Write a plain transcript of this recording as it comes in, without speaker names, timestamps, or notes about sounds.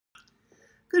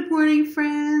Good morning,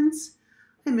 friends.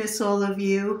 I miss all of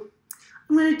you.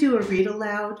 I'm going to do a read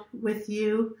aloud with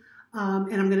you,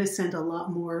 and I'm going to send a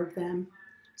lot more of them.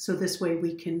 So this way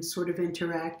we can sort of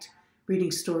interact,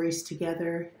 reading stories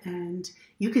together. And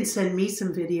you can send me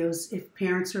some videos if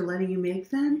parents are letting you make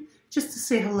them, just to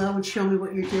say hello and show me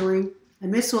what you're doing. I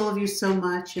miss all of you so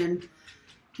much, and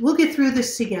we'll get through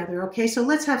this together, okay? So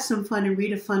let's have some fun and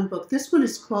read a fun book. This one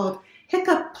is called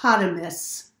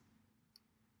HICCUPotamus.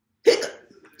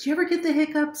 Do you ever get the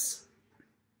hiccups?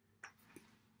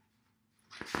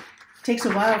 It takes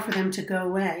a while for them to go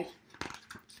away.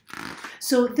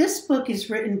 So this book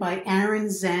is written by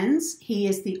Zenz. He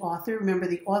is the author. Remember,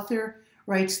 the author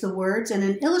writes the words and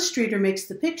an illustrator makes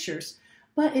the pictures.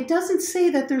 But it doesn't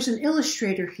say that there's an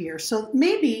illustrator here. So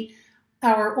maybe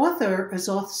our author is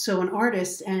also an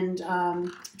artist and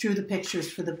drew the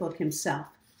pictures for the book himself.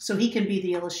 So he can be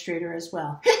the illustrator as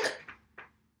well.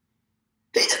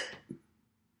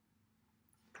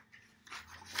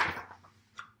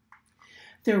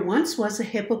 There once was a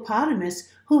hippopotamus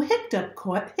who hiccuped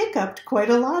quite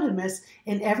a lotamus,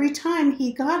 and every time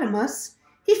he got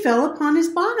he fell upon his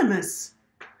bottomus.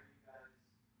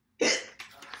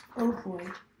 Oh boy.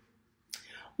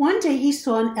 One day he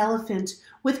saw an elephant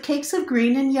with cakes of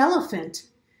green and yellowfint,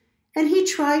 and he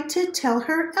tried to tell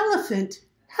her elephant,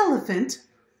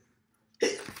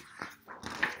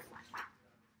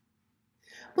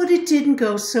 but it didn't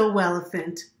go so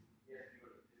well-a-phint.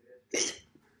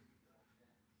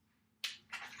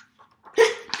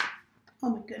 Oh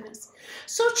my goodness.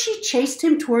 So she chased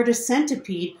him toward a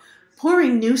centipede,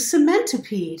 pouring new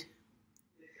cementipede.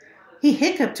 He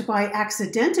hiccuped by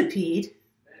accidentipede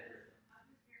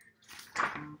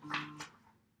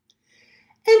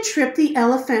and tripped the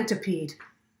elephantipede.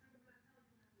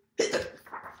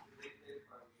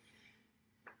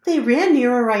 They ran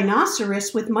near a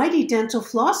rhinoceros with mighty dental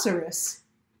flosserus.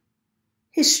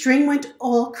 His string went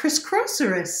all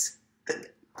crisscrosserous.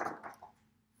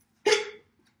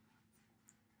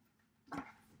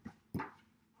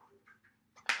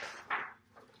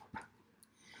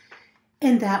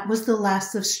 And that was the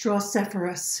last of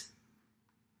Strawcephalus.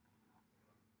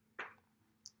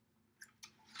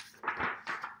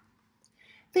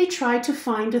 They tried to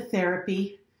find a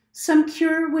therapy, some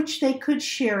cure which they could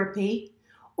sharepy,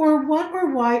 or what or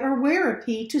why or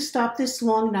where-a-pee to stop this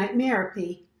long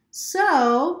nightmare-a-pee.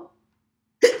 So,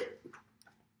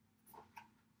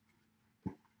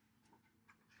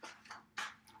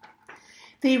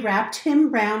 they wrapped him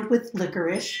round with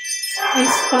licorice and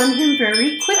spun him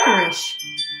very quickerish.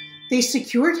 They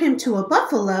secured him to a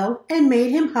buffalo and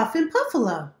made him huff and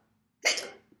puffalo.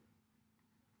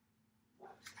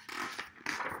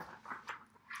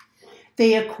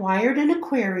 They acquired an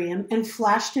aquarium and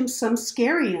flashed him some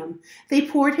scarium. They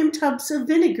poured him tubs of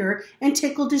vinegar and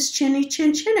tickled his chinny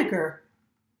chin-chiniger.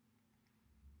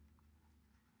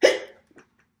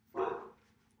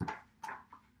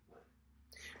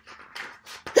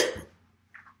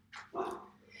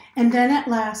 And then at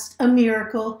last, a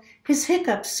miracle, his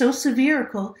hiccups so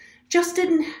severical just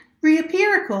didn't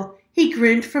reappearical. He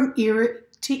grinned from ear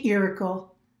to earicle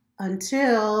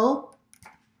until...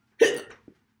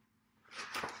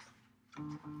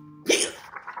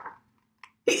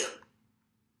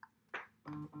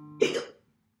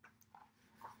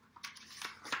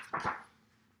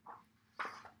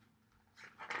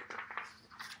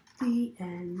 The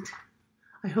end.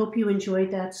 I hope you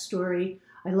enjoyed that story.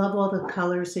 I love all the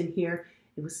colors in here.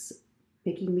 It was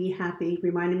making me happy,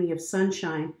 reminding me of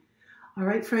sunshine. All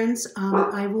right, friends,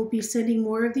 I will be sending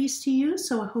more of these to you,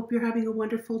 so I hope you're having a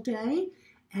wonderful day,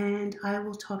 and I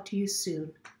will talk to you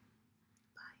soon.